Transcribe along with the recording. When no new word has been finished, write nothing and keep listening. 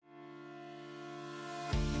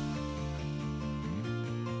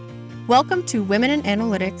Welcome to Women in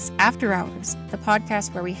Analytics After Hours, the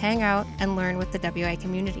podcast where we hang out and learn with the WI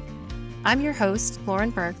community. I'm your host, Lauren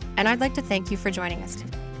Burke, and I'd like to thank you for joining us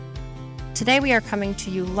today. Today we are coming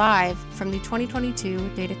to you live from the 2022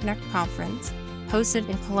 Data Connect Conference, hosted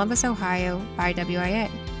in Columbus, Ohio by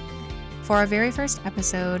WIA. For our very first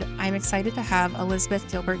episode, I'm excited to have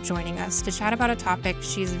Elizabeth Gilbert joining us to chat about a topic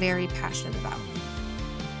she's very passionate about.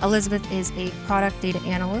 Elizabeth is a product data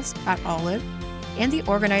analyst at Olive and the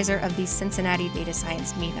organizer of the Cincinnati Data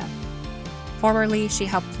Science Meetup. Formerly, she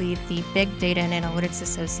helped lead the Big Data and Analytics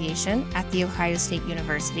Association at The Ohio State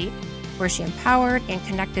University, where she empowered and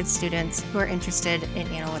connected students who are interested in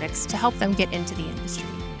analytics to help them get into the industry.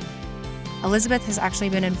 Elizabeth has actually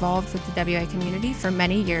been involved with the WI community for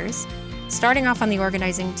many years, starting off on the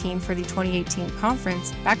organizing team for the 2018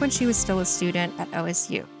 conference back when she was still a student at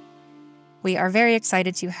OSU. We are very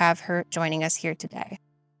excited to have her joining us here today.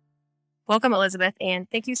 Welcome, Elizabeth, and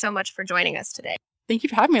thank you so much for joining us today. Thank you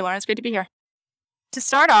for having me, Lauren. It's great to be here. To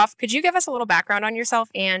start off, could you give us a little background on yourself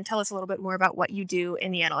and tell us a little bit more about what you do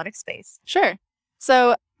in the analytics space? Sure.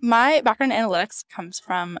 So my background in analytics comes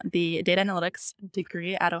from the data analytics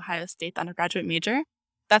degree at Ohio State, the undergraduate major.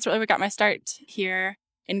 That's really what got my start here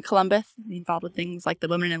in Columbus, involved with things like the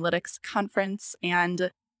Women in Analytics Conference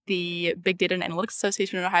and the Big Data and Analytics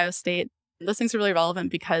Association at Ohio State. Those things are really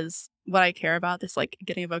relevant because what I care about, this like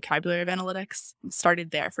getting a vocabulary of analytics, started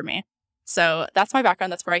there for me. So that's my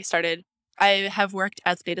background. That's where I started. I have worked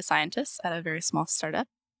as a data scientist at a very small startup,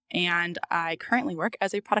 and I currently work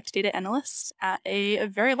as a product data analyst at a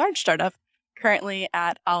very large startup, currently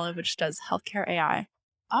at Olive, which does healthcare AI.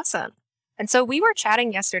 Awesome. And so we were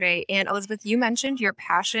chatting yesterday, and Elizabeth, you mentioned your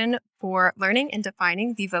passion for learning and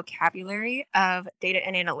defining the vocabulary of data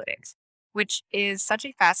and analytics, which is such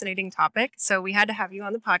a fascinating topic. So we had to have you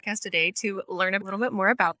on the podcast today to learn a little bit more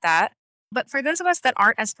about that. But for those of us that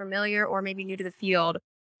aren't as familiar or maybe new to the field,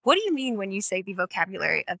 what do you mean when you say the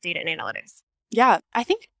vocabulary of data and analytics? Yeah, I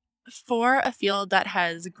think for a field that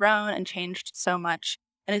has grown and changed so much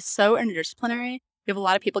and is so interdisciplinary, you have a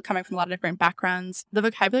lot of people coming from a lot of different backgrounds. The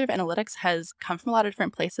vocabulary of analytics has come from a lot of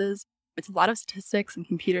different places. It's a lot of statistics and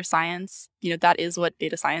computer science. That is what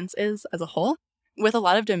data science is as a whole, with a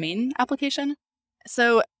lot of domain application.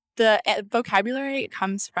 So the vocabulary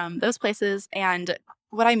comes from those places. And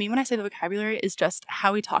what I mean when I say the vocabulary is just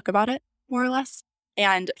how we talk about it, more or less.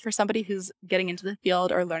 And for somebody who's getting into the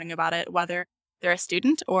field or learning about it, whether they're a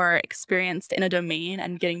student or experienced in a domain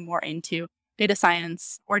and getting more into data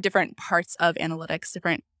science or different parts of analytics,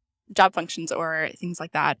 different job functions or things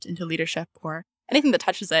like that, into leadership or anything that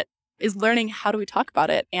touches it, is learning how do we talk about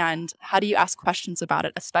it and how do you ask questions about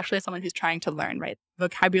it, especially as someone who's trying to learn, right?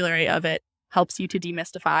 Vocabulary of it helps you to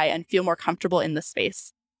demystify and feel more comfortable in the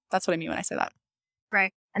space. That's what I mean when I say that.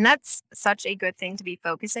 Right. And that's such a good thing to be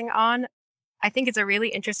focusing on. I think it's a really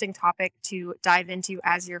interesting topic to dive into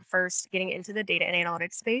as you're first getting into the data and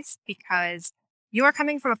analytics space, because you are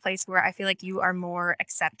coming from a place where I feel like you are more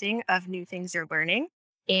accepting of new things you're learning.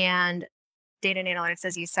 And data and analytics,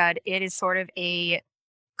 as you said, it is sort of a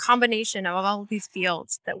combination of all of these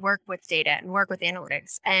fields that work with data and work with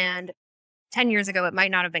analytics. And 10 years ago, it might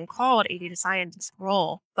not have been called a data scientist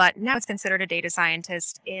role, but now it's considered a data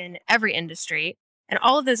scientist in every industry. And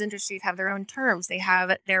all of those industries have their own terms. They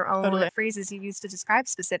have their own phrases you use to describe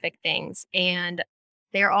specific things. And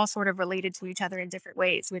they are all sort of related to each other in different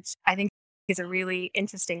ways, which I think is a really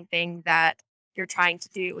interesting thing that you're trying to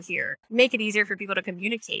do here. Make it easier for people to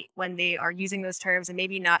communicate when they are using those terms and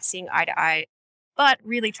maybe not seeing eye to eye, but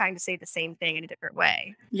really trying to say the same thing in a different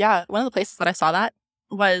way. Yeah. One of the places that I saw that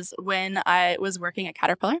was when I was working at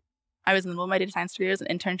Caterpillar. I was in the middle of my data science degree as an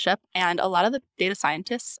internship, and a lot of the data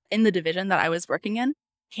scientists in the division that I was working in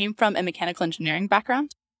came from a mechanical engineering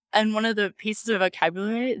background. And one of the pieces of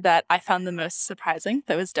vocabulary that I found the most surprising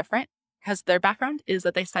that was different, because their background is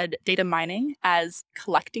that they said data mining as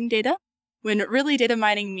collecting data, when really data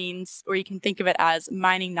mining means, or you can think of it as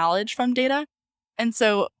mining knowledge from data. And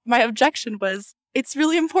so my objection was, it's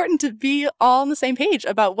really important to be all on the same page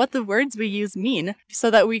about what the words we use mean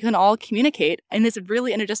so that we can all communicate in this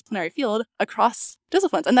really interdisciplinary field across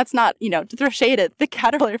disciplines. And that's not, to throw shade at the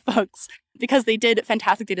Caterpillar folks, because they did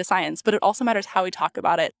fantastic data science, but it also matters how we talk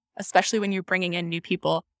about it, especially when you're bringing in new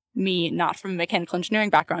people, me, not from a mechanical engineering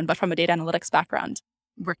background, but from a data analytics background,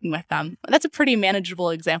 working with them. That's a pretty manageable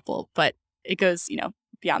example, but it goes,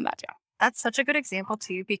 beyond that, yeah. That's such a good example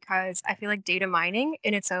too, because I feel like data mining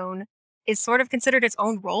in its own is sort of considered its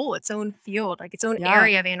own role, its own field, like its own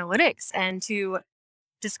area of analytics. And to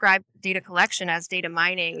describe data collection as data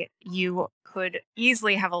mining, you could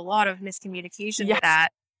easily have a lot of miscommunication with that.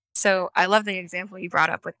 So I love the example you brought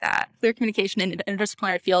up with that. Clear communication in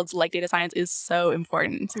interdisciplinary fields like data science is so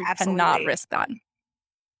important. You Absolutely. cannot risk that.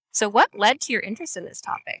 So what led to your interest in this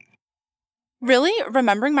topic? Really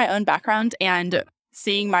remembering my own background and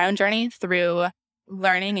seeing my own journey through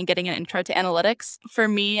learning and getting an intro to analytics. For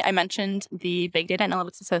me, I mentioned the Big Data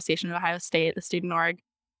Analytics Association of Ohio State, the student org.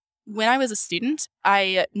 When I was a student,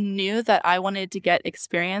 I knew that I wanted to get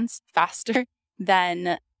experience faster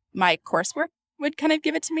than my coursework would kind of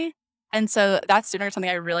give it to me. And so that student org is something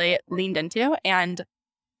I really leaned into. And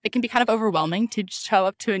it can be kind of overwhelming to show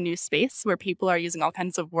up to a new space where people are using all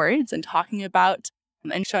kinds of words and talking about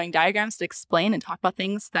and showing diagrams to explain and talk about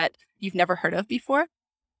things that you've never heard of before.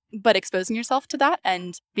 But exposing yourself to that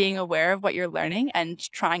and being aware of what you're learning and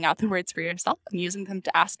trying out the words for yourself and using them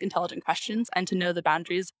to ask intelligent questions and to know the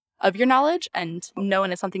boundaries of your knowledge and know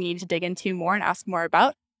when it's something you need to dig into more and ask more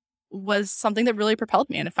about was something that really propelled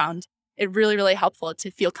me. And I found it really, really helpful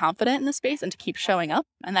to feel confident in the space and to keep showing up.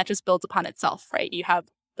 And that just builds upon itself, right? You have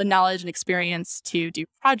the knowledge and experience to do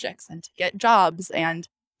projects and to get jobs and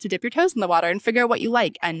to dip your toes in the water and figure out what you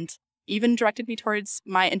like, and even directed me towards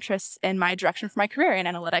my interests and my direction for my career in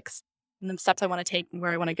analytics and the steps I want to take and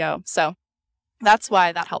where I want to go. So that's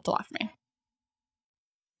why that helped a lot for me.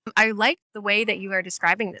 I like the way that you are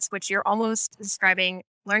describing this, which you're almost describing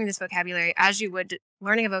learning this vocabulary as you would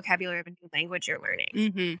learning a vocabulary of a new language you're learning.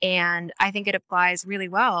 Mm-hmm. And I think it applies really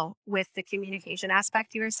well with the communication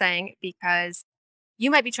aspect you were saying, because you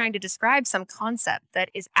might be trying to describe some concept that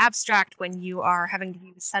is abstract when you are having to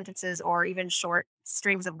use sentences or even short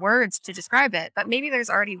strings of words to describe it. But maybe there's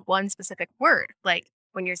already one specific word, like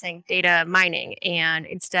when you're saying data mining, and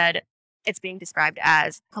instead it's being described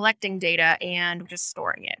as collecting data and just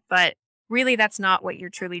storing it. But really, that's not what you're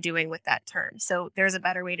truly doing with that term. So there's a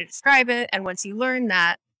better way to describe it. And once you learn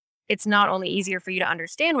that, it's not only easier for you to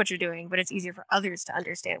understand what you're doing, but it's easier for others to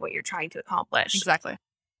understand what you're trying to accomplish. Exactly.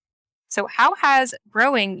 So how has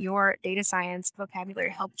growing your data science vocabulary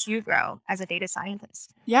helped you grow as a data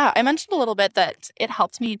scientist? Yeah, I mentioned a little bit that it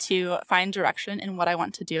helped me to find direction in what I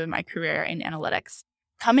want to do in my career in analytics.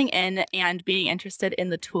 Coming in and being interested in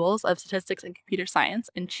the tools of statistics and computer science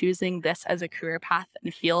and choosing this as a career path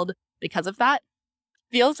and field because of that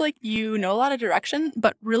feels like you know a lot of direction,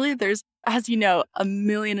 but really there's, as you know,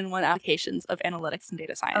 1,000,001 applications of analytics and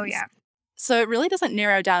data science. Oh, yeah. So it really doesn't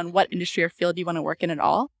narrow down what industry or field you want to work in at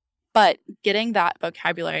all. But getting that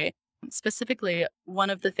vocabulary, specifically, one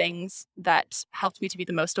of the things that helped me to be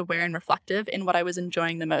the most aware and reflective in what I was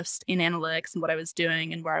enjoying the most in analytics and what I was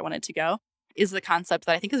doing and where I wanted to go is the concept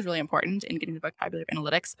that I think is really important in getting the vocabulary of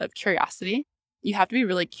analytics of curiosity. You have to be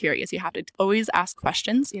really curious. You have to always ask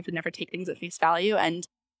questions. You have to never take things at face value. And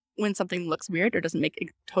when something looks weird or doesn't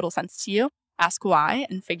make total sense to you, ask why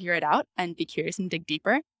and figure it out and be curious and dig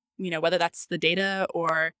deeper. Whether that's the data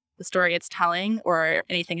or the story it's telling or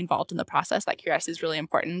anything involved in the process, that curiosity is really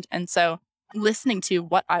important. And so listening to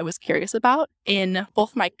what I was curious about in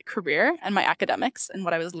both my career and my academics and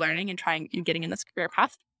what I was learning and trying and getting in this career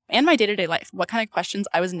path and my day-to-day life, what kind of questions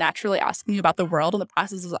I was naturally asking about the world and the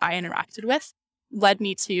processes I interacted with led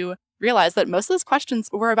me to realize that most of those questions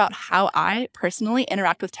were about how I personally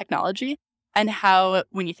interact with technology and how,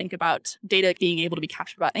 when you think about data being able to be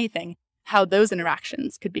captured about anything, how those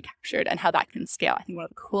interactions could be captured and how that can scale. I think one of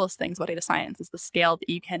the coolest things about data science is the scale that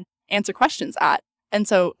you can answer questions at. And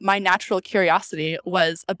so my natural curiosity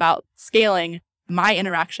was about scaling my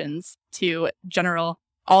interactions to general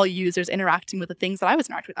all users interacting with the things that I was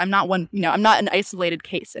interacting with. I'm not an isolated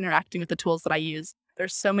case interacting with the tools that I use.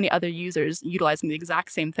 There's so many other users utilizing the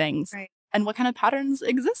exact same things. Right. And what kind of patterns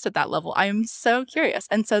exist at that level? I am so curious.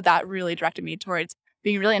 And so that really directed me towards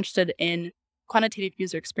being really interested in quantitative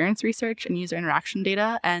user experience research and user interaction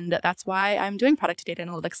data. And that's why I'm doing product data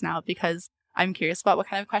analytics now, because I'm curious about what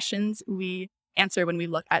kind of questions we answer when we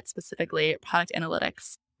look at specifically product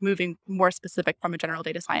analytics, moving more specific from a general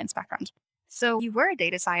data science background. So you were a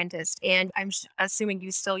data scientist, and I'm assuming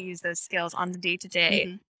you still use those skills on the day-to-day.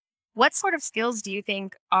 Mm-hmm. What sort of skills do you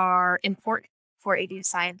think are important for a data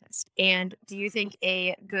scientist? And do you think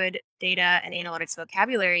a good data and analytics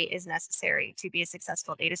vocabulary is necessary to be a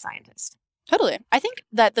successful data scientist? Totally. I think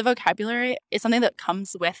that the vocabulary is something that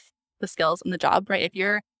comes with the skills and the job, right? If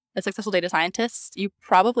you're a successful data scientist, you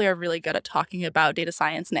probably are really good at talking about data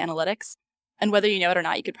science and analytics. And whether you know it or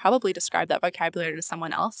not, you could probably describe that vocabulary to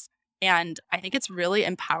someone else. And I think it's really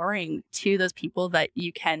empowering to those people that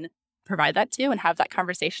you can provide that to and have that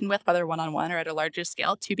conversation with, whether one-on-one or at a larger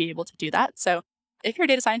scale, to be able to do that. So if you're a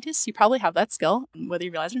data scientist, you probably have that skill, whether you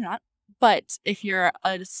realize it or not. But if you're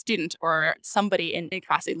a student or somebody in a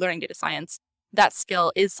capacity learning data science, that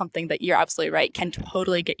skill is something that you're absolutely right can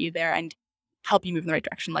totally get you there and help you move in the right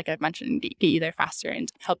direction, like I've mentioned, get you there faster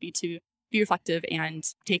and help you to be reflective and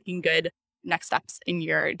taking good next steps in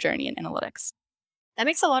your journey in analytics. That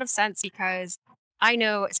makes a lot of sense because I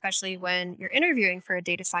know, especially when you're interviewing for a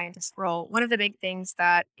data scientist role, one of the big things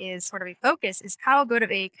that is sort of a focus is how good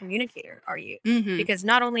of a communicator are you? Mm-hmm. Because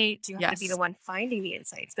not only do you have to be Yes. the one finding the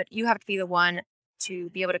insights, but you have to be the one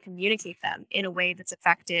to be able to communicate them in a way that's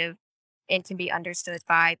effective and can be understood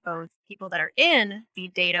by both people that are in the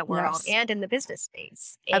data world Yes. and in the business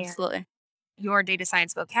space. And Absolutely. your data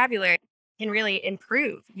science vocabulary can really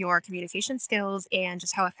improve your communication skills and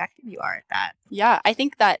just how effective you are at that. Yeah, I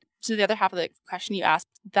think that to the other half of the question you asked,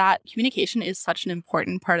 that communication is such an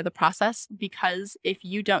important part of the process because if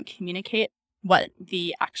you don't communicate what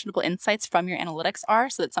the actionable insights from your analytics are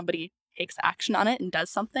so that somebody takes action on it and does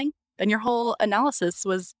something, then your whole analysis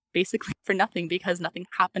was basically for nothing because nothing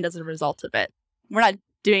happened as a result of it. We're not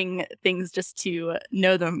doing things just to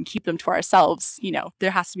know them, keep them to ourselves.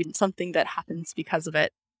 There has to be something that happens because of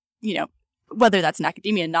it. Whether that's in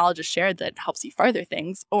academia, knowledge is shared that helps you further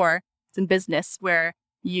things, or it's in business where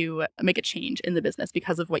you make a change in the business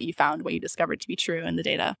because of what you found, what you discovered to be true in the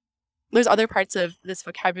data. There's other parts of this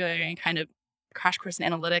vocabulary and kind of crash course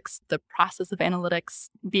in analytics, the process of analytics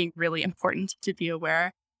being really important to be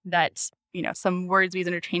aware that, some words we use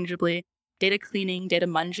interchangeably, data cleaning, data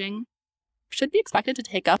munging, should be expected to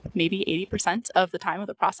take up maybe 80% of the time of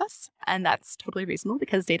the process. And that's totally reasonable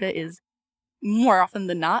because data is more often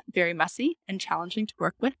than not very messy and challenging to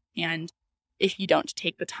work with. And if you don't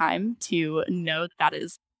take the time to know that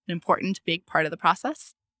is an important, big part of the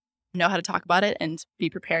process, know how to talk about it and be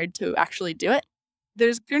prepared to actually do it,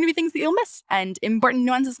 there's going to be things that you'll miss and important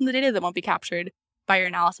nuances in the data that won't be captured by your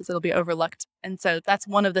analysis. It'll be overlooked. And so that's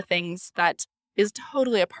one of the things that is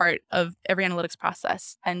totally a part of every analytics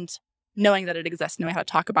process. And knowing that it exists, knowing how to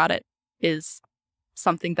talk about it is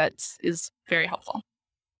something that is very helpful.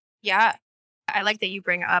 Yeah. I like that you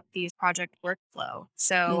bring up these project workflow.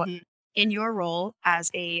 So, Mm-hmm. in your role as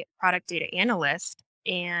a product data analyst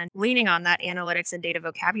and leaning on that analytics and data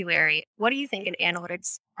vocabulary, what do you think an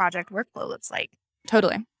analytics project workflow looks like?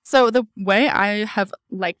 Totally. So the way I have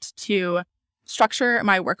liked to structure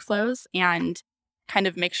my workflows and kind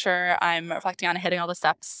of make sure I'm reflecting on hitting all the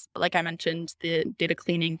steps, like I mentioned, the data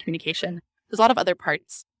cleaning, communication, there's a lot of other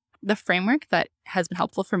parts. The framework that has been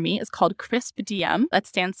helpful for me is called CRISP-DM. That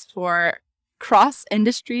stands for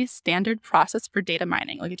Cross-Industry Standard Process for Data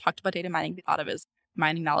Mining. Like we talked about data mining, we thought of as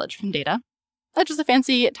mining knowledge from data. That's just a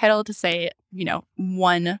fancy title to say,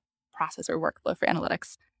 one process or workflow for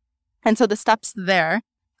analytics. And so the steps there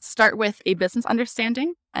start with a business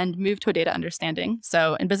understanding and move to a data understanding.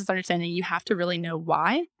 So in business understanding, you have to really know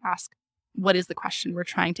why. Ask, what is the question we're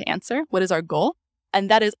trying to answer? What is our goal? And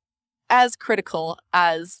that is as critical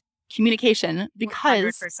as communication because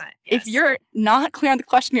 100%, yes. if you're not clear on the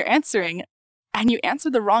question you're answering and you answer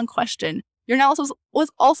the wrong question, your analysis was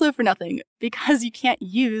also for nothing because you can't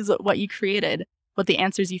use what you created, what the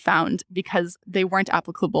answers you found, because they weren't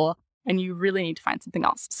applicable and you really need to find something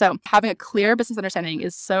else. So having a clear business understanding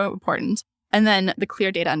is so important. And then the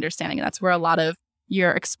clear data understanding, and that's where a lot of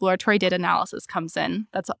your exploratory data analysis comes in.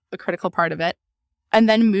 That's a critical part of it. And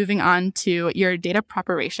then moving on to your data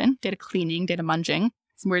preparation, data cleaning, data munging.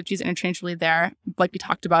 Some words used interchangeably there. Like we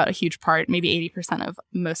talked about, a huge part, maybe 80% of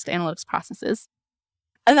most analytics processes.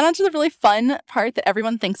 And then onto the really fun part that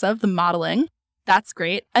everyone thinks of, the modeling. That's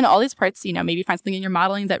great. And all these parts, maybe find something in your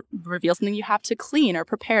modeling that reveals something you have to clean or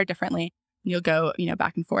prepare differently. You'll go,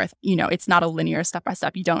 back and forth. It's not a linear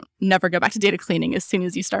step-by-step. You don't never go back to data cleaning as soon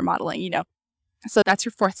as you start modeling, So that's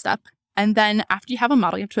your fourth step. And then after you have a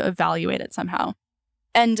model, you have to evaluate it somehow.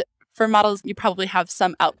 And for models, you probably have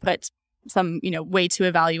some output, some, way to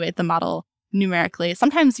evaluate the model numerically.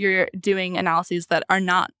 Sometimes you're doing analyses that are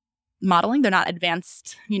not modeling. They're not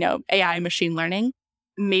advanced, AI machine learning.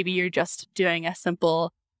 Maybe you're just doing a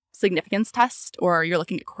simple significance test or you're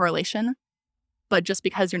looking at correlation. But just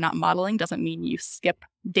because you're not modeling doesn't mean you skip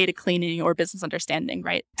data cleaning or business understanding,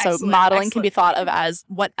 right? So modeling can be thought of as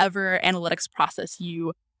whatever analytics process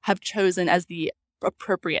you have chosen as the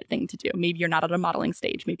appropriate thing to do. Maybe you're not at a modeling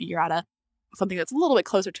stage. Maybe you're at something that's a little bit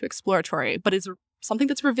closer to exploratory, but is something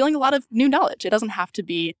that's revealing a lot of new knowledge. It doesn't have to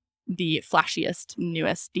be the flashiest,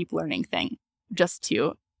 newest deep learning thing just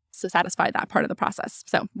to satisfy that part of the process.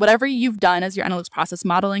 So whatever you've done as your analytics process,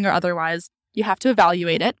 modeling or otherwise, you have to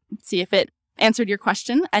evaluate it, see if it answered your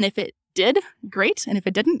question. And if it did, great. And if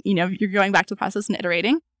it didn't, you're going back to the process and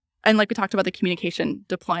iterating. And like we talked about the communication,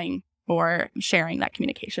 deploying or sharing that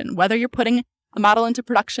communication, whether you're putting a model into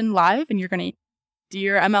production live and you're going to do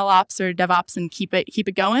your ML ops or DevOps and keep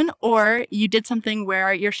it going, or you did something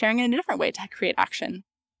where you're sharing it in a different way to create action.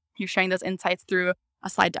 you're sharing those insights through a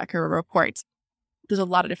slide deck or a report. There's a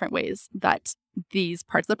lot of different ways that these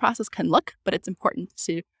parts of the process can look, but it's important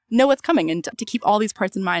to know what's coming and to keep all these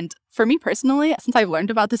parts in mind. For me personally, since I've learned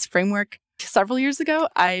about this framework several years ago,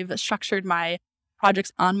 I've structured my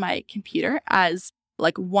projects on my computer as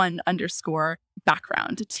like 1_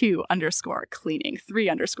 background, 2_ cleaning,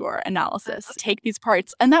 3_ analysis. Take these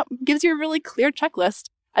parts, and that gives you a really clear checklist.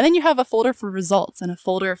 And then you have a folder for results and a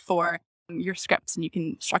folder for your scripts, and you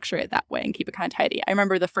can structure it that way and keep it kind of tidy. I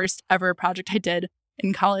remember the first ever project I did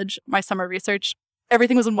in college, my summer research,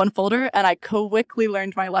 everything was in one folder, and I quickly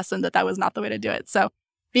learned my lesson that was not the way to do it. So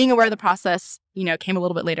being aware of the process, came a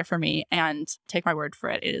little bit later for me, and take my word for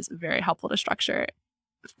it, it is very helpful to structure it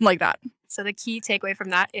like that. So the key takeaway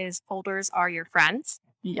from that is folders are your friends.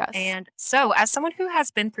 Yes. And so as someone who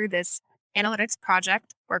has been through this analytics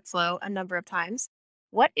project workflow a number of times,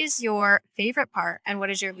 what is your favorite part and what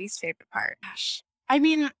is your least favorite part? Gosh, I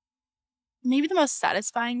mean, maybe the most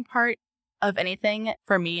satisfying part of anything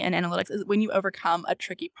for me in analytics is when you overcome a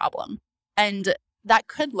tricky problem. And that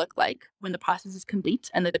could look like when the process is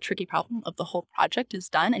complete and the tricky problem of the whole project is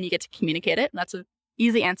done and you get to communicate it. And that's an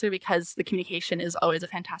easy answer because the communication is always a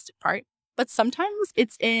fantastic part. But sometimes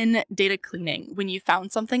it's in data cleaning when you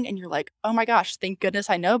found something and you're like, oh my gosh, thank goodness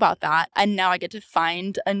I know about that. And now I get to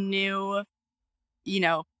find a new,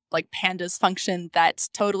 like pandas function that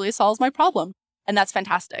totally solves my problem. And that's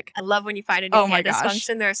fantastic. I love when you find a new pandas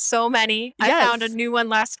function. There's so many. Yes. I found a new one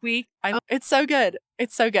last week. It's so good.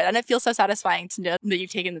 It's so good. And it feels so satisfying to know that you've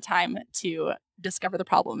taken the time to discover the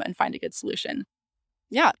problem and find a good solution.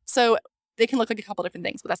 Yeah. So they can look like a couple different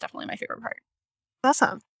things, but that's definitely my favorite part.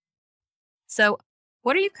 Awesome. So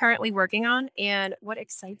what are you currently working on and what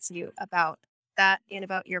excites you about that and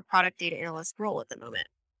about your product data analyst role at the moment?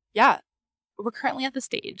 Yeah. We're currently at the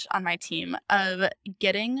stage on my team of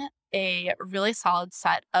getting a really solid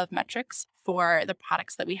set of metrics for the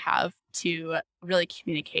products that we have to really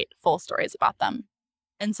communicate full stories about them.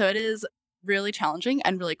 And so it is really challenging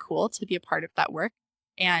and really cool to be a part of that work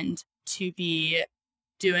and to be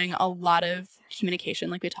doing a lot of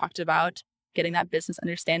communication, like we talked about, getting that business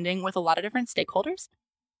understanding with a lot of different stakeholders.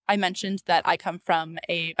 I mentioned that I come from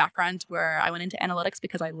a background where I went into analytics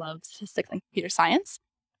because I love statistics and computer science.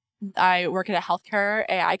 I work at a healthcare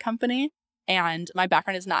AI company, and my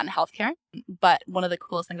background is not in healthcare. But one of the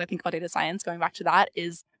coolest things I think about data science, going back to that,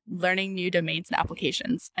 is learning new domains and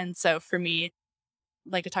applications. And so for me,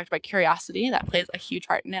 like I talked about curiosity, that plays a huge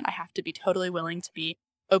part in it. I have to be totally willing to be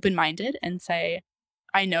open-minded and say,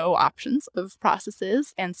 I know options of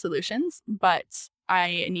processes and solutions, but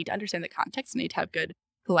I need to understand the context. I need to have good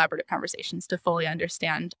collaborative conversations to fully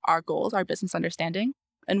understand our goals, our business understanding.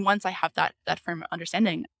 And once I have that firm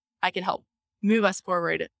understanding, I can help move us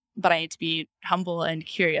forward, but I need to be humble and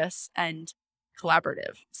curious and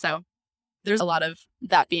collaborative. So there's a lot of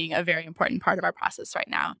that being a very important part of our process right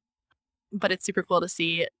now. But it's super cool to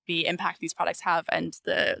see the impact these products have and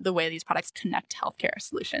the way these products connect healthcare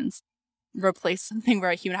solutions. Replace something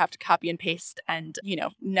where a human have to copy and paste and,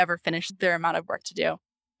 never finish their amount of work to do.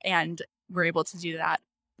 And we're able to do that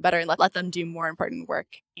better and let them do more important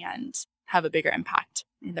work and have a bigger impact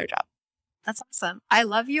in their job. That's awesome. I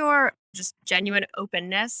love your just genuine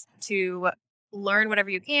openness to learn whatever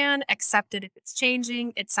you can, accept it if it's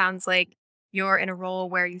changing. It sounds like you're in a role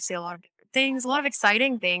where you see a lot of different things, a lot of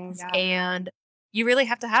exciting things, and you really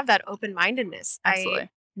have to have that open-mindedness. Absolutely. I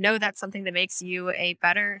know that's something that makes you a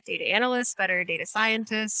better data analyst, better data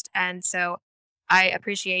scientist. And so I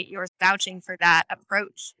appreciate your vouching for that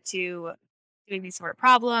approach to doing these sort of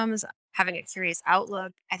problems, having a curious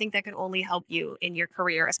outlook. I think that can only help you in your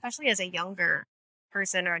career, especially as a younger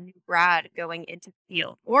person or a new grad going into the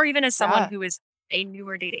field, or even as someone who is a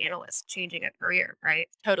newer data analyst changing a career, right?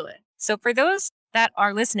 Totally. So for those that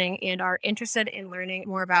are listening and are interested in learning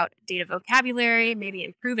more about data vocabulary, maybe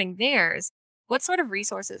improving theirs, what sort of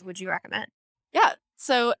resources would you recommend? Yeah.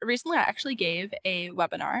 So recently I actually gave a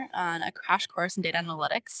webinar on a crash course in data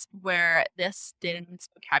analytics where this data analytics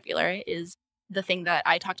vocabulary is the thing that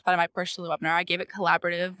I talked about in my portion of the webinar. I gave it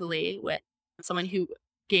collaboratively with someone who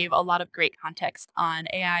gave a lot of great context on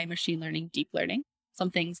AI, machine learning, deep learning, some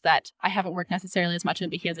things that I haven't worked necessarily as much in,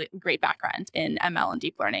 but he has a great background in ML and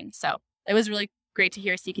deep learning. So it was really great to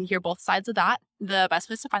hear. So you can hear both sides of that. The best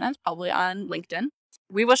place to find that is probably on LinkedIn.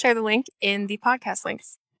 We will share the link in the podcast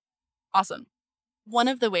links. Awesome. One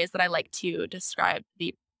of the ways that I like to describe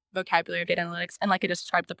the vocabulary of data analytics, and like I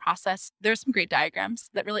described the process, there's some great diagrams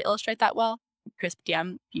that really illustrate that well.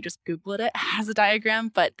 CrispDM, you just Googled it, has a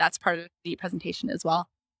diagram, but that's part of the presentation as well.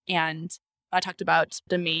 And I talked about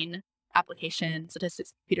domain, application,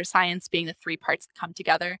 statistics, computer science being the three parts that come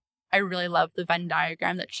together. I really love the Venn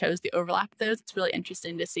diagram that shows the overlap of those. It's really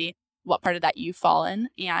interesting to see what part of that you fall in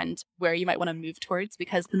and where you might want to move towards,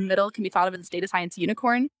 because the middle can be thought of as data science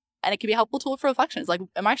unicorn, and it can be a helpful tool for reflection. It's like,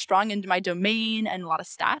 am I strong in my domain and a lot of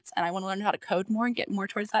stats, and I want to learn how to code more and get more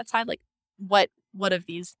towards that side? Like, what of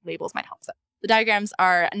these labels might help? So the diagrams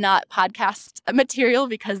are not podcast material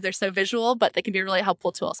because they're so visual, but they can be a really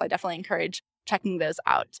helpful tool. So I definitely encourage checking those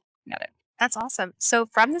out. That's awesome. So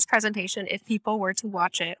from this presentation, if people were to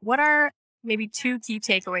watch it, what are maybe 2 key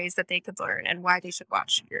takeaways that they could learn and why they should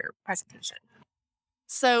watch your presentation?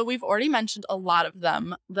 So we've already mentioned a lot of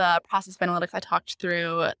them. The process of analytics, I talked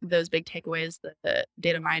through those big takeaways, the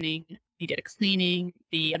data mining, the data cleaning,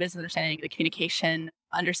 the business understanding, the communication,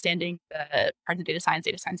 understanding the part of data science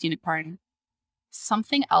unicorn.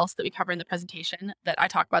 Something else that we cover in the presentation that I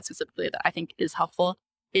talk about specifically that I think is helpful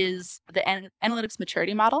is the analytics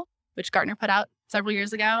maturity model, which Gartner put out several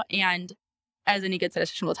years ago. And as any good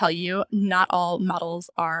statistician will tell you, not all models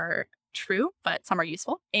are true, but some are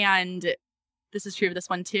useful. And this is true of this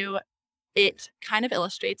one too. It kind of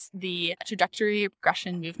illustrates the trajectory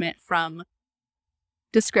progression movement from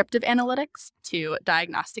descriptive analytics to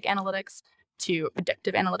diagnostic analytics to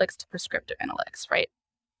predictive analytics to prescriptive analytics, right?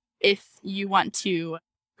 If you want to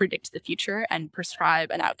predict the future and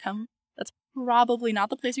prescribe an outcome, that's probably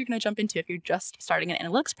not the place you're going to jump into if you're just starting an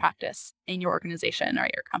analytics practice in your organization or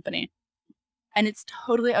your company. And it's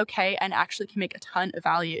totally okay and actually can make a ton of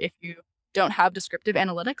value if you don't have descriptive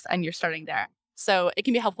analytics and you're starting there. So it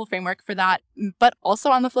can be a helpful framework for that. But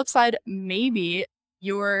also on the flip side, maybe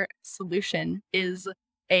your solution is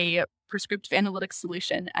a prescriptive analytics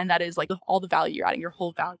solution, and that is like all the value you're adding, your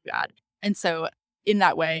whole value add. And so in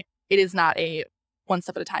that way, it is not a one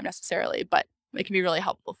step at a time necessarily, but it can be really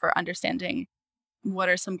helpful for understanding what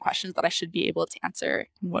are some questions that I should be able to answer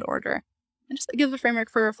in what order, and just give a framework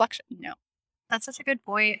for reflection, That's such a good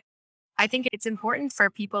point. I think it's important for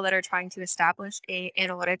people that are trying to establish a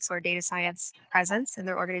analytics or data science presence in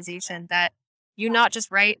their organization that you not just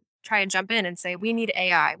try and jump in and say, we need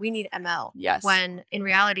AI, we need ML. Yes. When in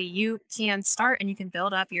reality, you can start and you can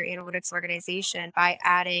build up your analytics organization by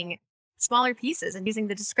adding smaller pieces and using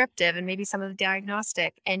the descriptive and maybe some of the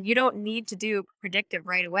diagnostic. And you don't need to do predictive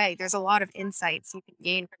right away. There's a lot of insights you can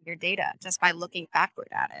gain from your data just by looking backward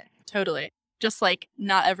at it. Totally. Just like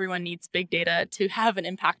not everyone needs big data to have an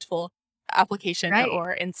impactful application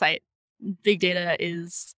or insight. Big data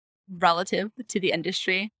is relative to the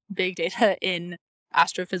industry. Big data in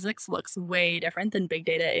astrophysics looks way different than big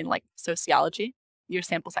data in like sociology. Your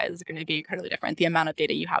sample sizes are going to be incredibly different, the amount of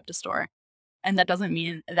data you have to store. And that doesn't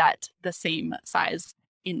mean that the same size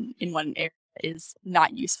in one area is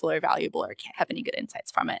not useful or valuable or can't have any good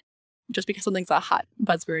insights from it. Just because something's a hot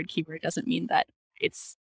buzzword keyword doesn't mean that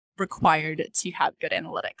it's required to have good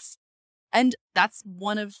analytics. And that's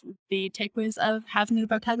one of the takeaways of having a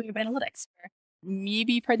vocabulary of analytics, where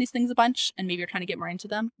maybe you've heard these things a bunch and maybe you're trying to get more into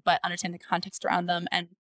them, but understand the context around them and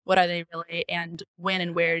what are they really and when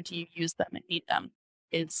and where do you use them and need them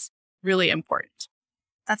is really important.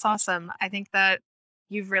 That's awesome. I think that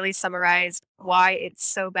you've really summarized why it's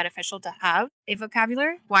so beneficial to have a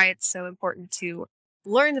vocabulary, why it's so important to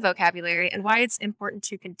learn the vocabulary, and why it's important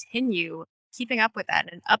to continue keeping up with that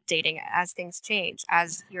and updating it as things change,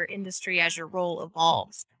 as your industry, as your role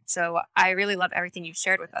evolves. So I really love everything you've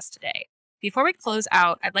shared with us today. Before we close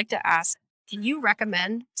out, I'd like to ask, can you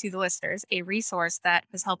recommend to the listeners a resource that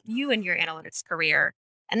has helped you in your analytics career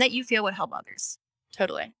and that you feel would help others?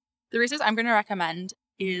 Totally. The resource I'm going to recommend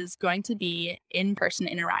is going to be in-person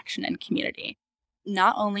interaction and community,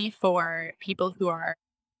 not only for people who are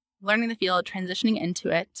learning the field, transitioning into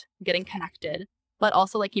it, getting connected, but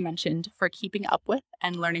also, like you mentioned, for keeping up with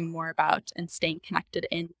and learning more about and staying connected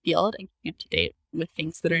in the field and keeping up to date with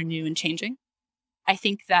things that are new and changing. I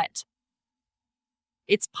think that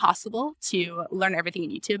it's possible to learn everything you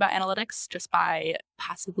need to about analytics just by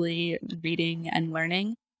passively reading and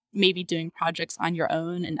learning, maybe doing projects on your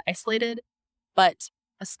own and isolated, but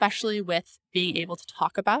especially with being able to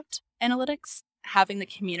talk about analytics, having the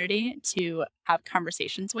community to have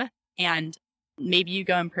conversations with, and maybe you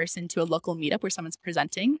go in person to a local meetup where someone's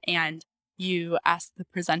presenting and you ask the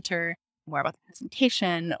presenter more about the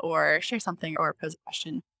presentation or share something or pose a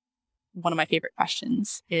question. One of my favorite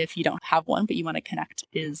questions, if you don't have one but you want to connect,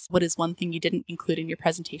 is what is one thing you didn't include in your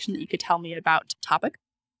presentation that you could tell me about topic?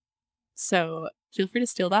 So feel free to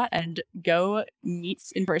steal that and go meet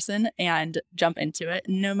in person and jump into it.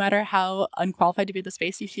 No matter how unqualified to be the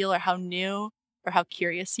space you feel or how new or how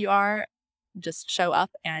curious you are, just show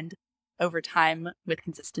up, and over time with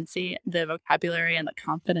consistency, the vocabulary and the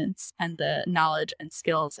confidence and the knowledge and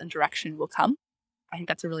skills and direction will come. I think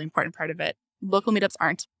that's a really important part of it. local meetups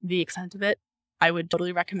aren't the extent of it. I would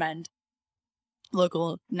totally recommend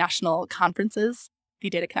local national conferences. The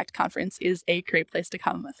Data Connect conference is a great place to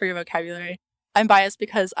come for your vocabulary. I'm biased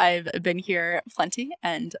because I've been here plenty,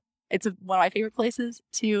 and it's one of my favorite places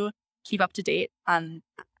to keep up to date on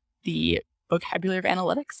the vocabulary of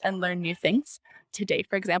analytics and learn new things. Today,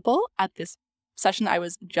 for example, at this session I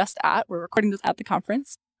was just at, we're recording this at the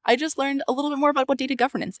conference, I just learned a little bit more about what data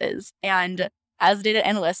governance is. And as a data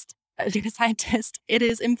analyst, a data scientist, it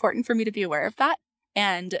is important for me to be aware of that.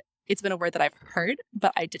 And it's been a word that I've heard,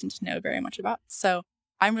 but I didn't know very much about. So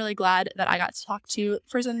I'm really glad that I got to talk to the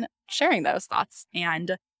person sharing those thoughts.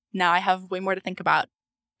 And now I have way more to think about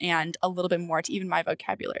and a little bit more to even my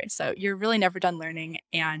vocabulary. So you're really never done learning,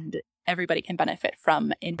 and everybody can benefit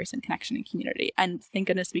from in-person connection and community. And thank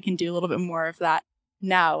goodness we can do a little bit more of that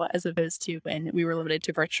now as opposed to when we were limited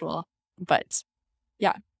to virtual. But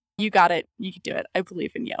yeah, you got it. You can do it. I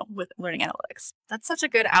believe in you with learning analytics. That's such a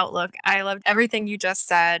good outlook. I loved everything you just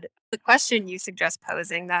said. The question you suggest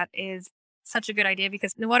posing, that is such a good idea,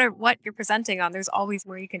 because no matter what you're presenting on, there's always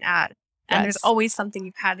more you can add. And there's always something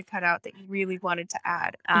you've had to cut out that you really wanted to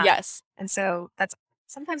add. Yes. And so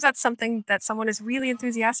sometimes that's something that someone is really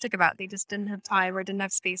enthusiastic about. They just didn't have time or didn't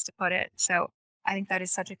have space to put it. So I think that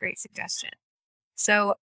is such a great suggestion.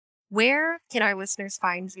 So where can our listeners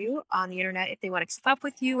find you on the internet if they want to keep up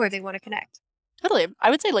with you or they want to connect? Totally. I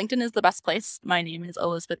would say LinkedIn is the best place. My name is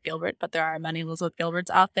Elizabeth Gilbert, but there are many Elizabeth Gilberts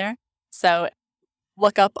out there. So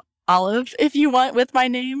look up Olive if you want with my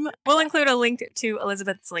name. We'll include a link to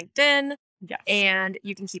Elizabeth's LinkedIn. Yes. And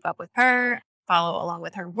you can keep up with her, follow along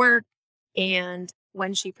with her work. And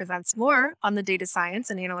when she presents more on the data science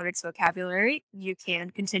and analytics vocabulary, you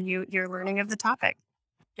can continue your learning of the topic.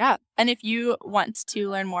 Yeah. And if you want to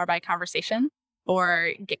learn more by conversation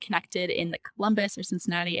or get connected in the Columbus or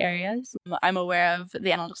Cincinnati areas, I'm aware of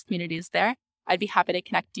the analytics communities there. I'd be happy to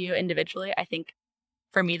connect you individually. I think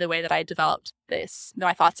for me, the way that I developed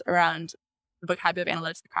my thoughts around the vocabulary of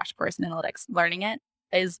analytics, the crash course in analytics, learning it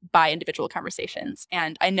is by individual conversations.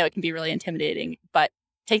 And I know it can be really intimidating, but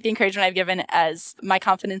take the encouragement I've given as my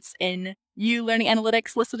confidence in you learning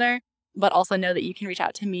analytics listener, but also know that you can reach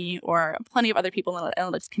out to me or plenty of other people in the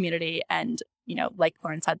analytics community. And, like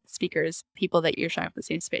Lauren said, speakers, people that you're showing up the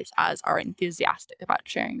same space as are enthusiastic about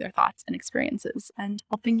sharing their thoughts and experiences and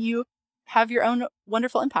helping you have your own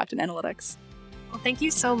wonderful impact in analytics. Well, thank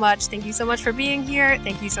you so much. Thank you so much for being here.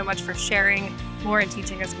 Thank you so much for sharing more and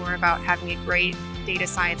teaching us more about having a great data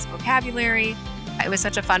science vocabulary. It was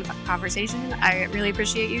such a fun conversation. I really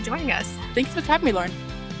appreciate you joining us. Thanks for having me, Lauren.